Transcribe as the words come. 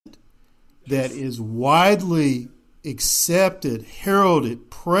that is widely accepted, heralded,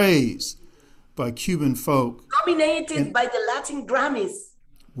 praised by Cuban folk. Nominated And by the Latin Grammys.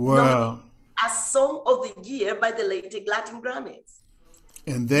 Nominated wow, as Song of the Year by the Latin Grammys.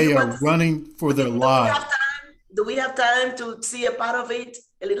 and Do they you are want to see? running for their Do we have lives. time? Do we have time to see a part of it?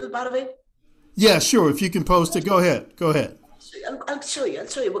 A little part of it? Yeah, sure. If you can post it, go ahead. Go ahead. I'll show you. I'll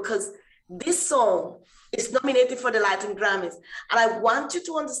show you because this song is nominated for the Latin Grammys, and I want you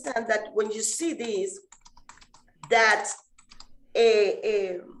to understand that when you see this, that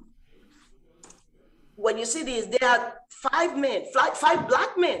a when you see this, there are five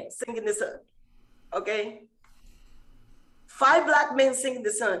black men singing the song. Okay, five black men singing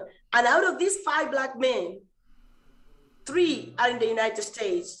the song, and out of these five black men, three are in the United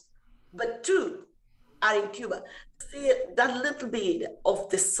States, but two are in Cuba. See that little bit of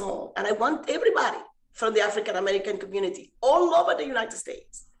the song, and I want everybody from the African American community all over the United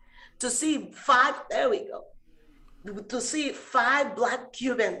States to see five. There we go. To see five black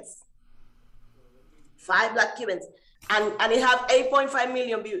Cubans, and it have 8.5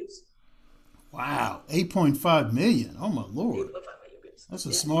 million views. Wow, 8.5 million. Oh my lord, 8.5 million views. that's a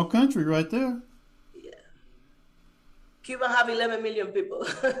Yeah, small country right there. yeah. Cuba have 11 million people,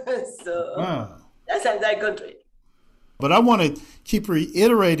 so Wow. that's an entire country. But I want to keep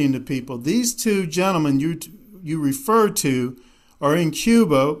reiterating to people, these two gentlemen you referred to are in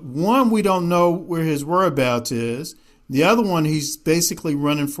Cuba. One, we don't know where his whereabouts is. The other one, he's basically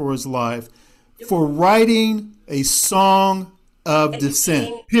running for his life for writing a song of dissent,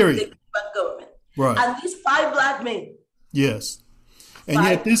 Against the period. Cuban government. Right. And these five black men, Yes. And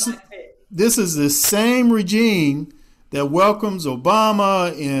yet five black men. this is the same regime that welcomes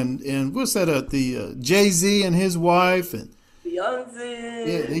Obama and what's that, the Jay-Z and his wife. And yeah,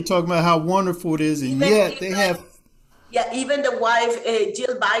 they Beyonce, talk about how wonderful it is. And yet they have, yeah, even the wife,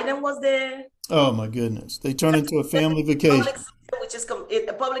 Jill Biden was there. oh my goodness, they turn into a family Public vacation. system, which is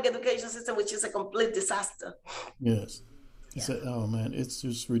a public education system, which is a complete disaster. Yes. Oh man, it's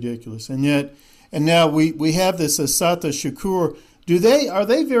just ridiculous. And now we have this Asata Shakur. Are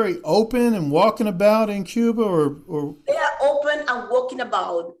they very open and walking about in Cuba or They are open and walking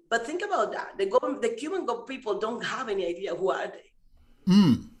about, but think about that. The Cuban people don't have any idea who are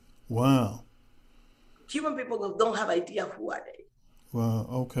they. wow. Cuban people don't have idea who are they. Wow,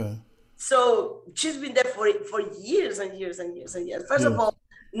 okay. So she's been there for years and years and years and years. First Yeah. of all,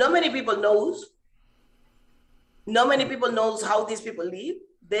 not many people knows. Not many people knows how these people live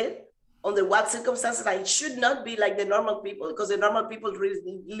there, under what circumstances. And it should not be like the normal people, because the normal people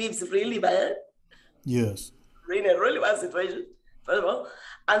lives really bad, Yes. in a really bad situation. First of all,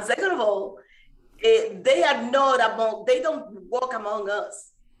 and second of all, they are not among. They don't walk among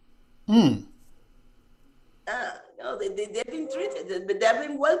us. Mm. No, they've been treated. They've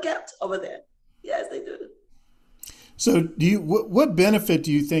been well kept over there. Yes, they do. So what benefit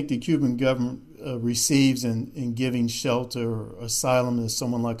do you think the Cuban government receives in giving shelter or asylum to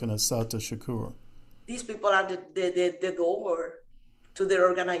someone like an Asata Shakur? These people are the door to their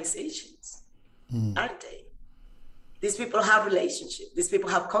organizations, aren't they? These people have relationships. These people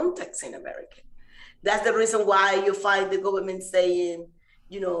have contacts in America. That's the reason why you find the government saying,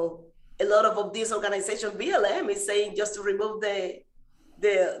 a lot of these organizations, BLM is saying just to remove to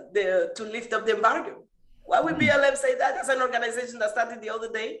lift up the embargo. Why would BLM say that? That's an organization that started the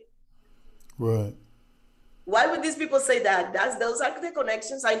other day. Right. Why would these people say that? Those are the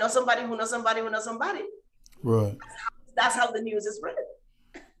connections. I know somebody who knows somebody who knows somebody. Right. That's how the news is spread.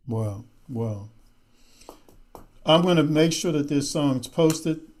 Wow. Wow. I'm going to make sure that this song's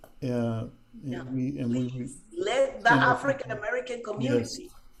posted. Yeah. We Let the African American community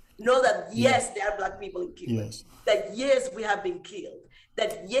know that yes, there are black people in Cuba. Yes. That yes, we have been killed.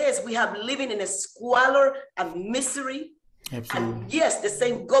 That yes, we have living in a squalor and misery. Absolutely. And yes, the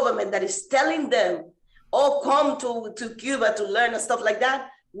same government that is telling them, "Oh, come to Cuba to learn and stuff like that,"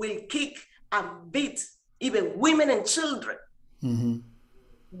 will kick and beat even women and children,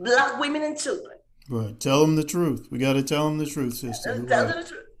 black women and children. Right. Tell them the truth. We got to tell them the truth, sister. You're Tell right. them the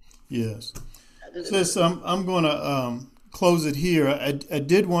truth. Yes. Sis, I'm going to close it here. I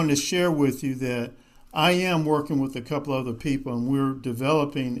did want to share with you that I am working with a couple other people, and we're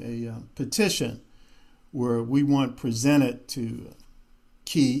developing a petition where we want presented to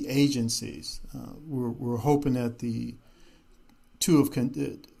key agencies. We're hoping that the two of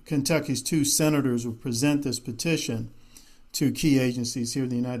Kentucky's two senators will present this petition to key agencies here in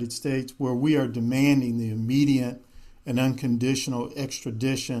the United States, where we are demanding the immediate and unconditional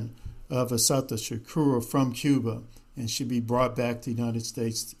extradition of Asata Shakur from Cuba, and should be brought back to the United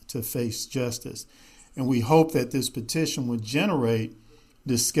States to face justice. And we hope that this petition would generate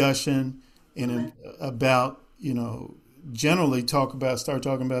discussion and about, generally start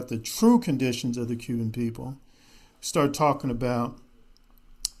talking about the true conditions of the Cuban people, start talking about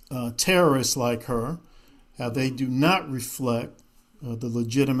terrorists like her, how they do not reflect the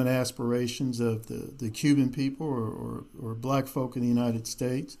legitimate aspirations of the Cuban people or black folk in the United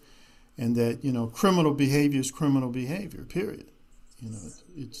States, and that, criminal behavior is criminal behavior, period.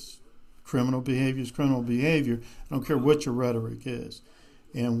 It's criminal behavior is criminal behavior. I don't care what your rhetoric is.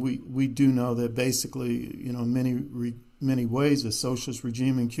 And we do know that basically, in many ways, the socialist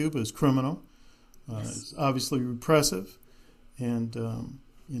regime in Cuba is criminal. It's obviously repressive. And,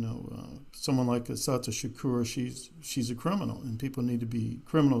 someone like Assata Shakur, she's a criminal, and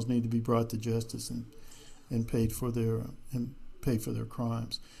criminals need to be brought to justice and paid for their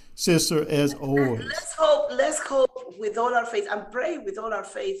crimes. Sister, as always. Let's hope with all our faith and pray with all our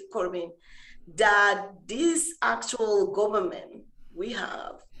faith, Corbin, that this actual government we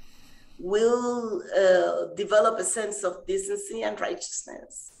have will develop a sense of decency and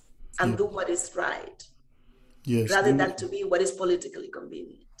righteousness and do what is right, rather than to be what is politically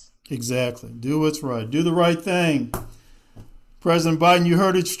convenient. Exactly. Do what's right. Do the right thing. President Biden, you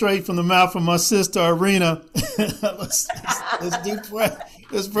heard it straight from the mouth of my sister, Irena. Let's do pray.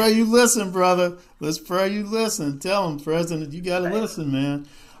 Let's pray you listen, brother. Let's pray you listen. Tell him, President, you got to listen, man.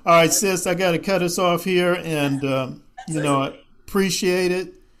 All right, sis, I got to cut us off here, and, I appreciate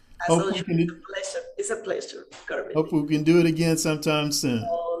it. It's a pleasure, Corbin. Hope we can do it again sometime soon.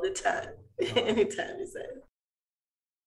 All the time. Anytime, you said.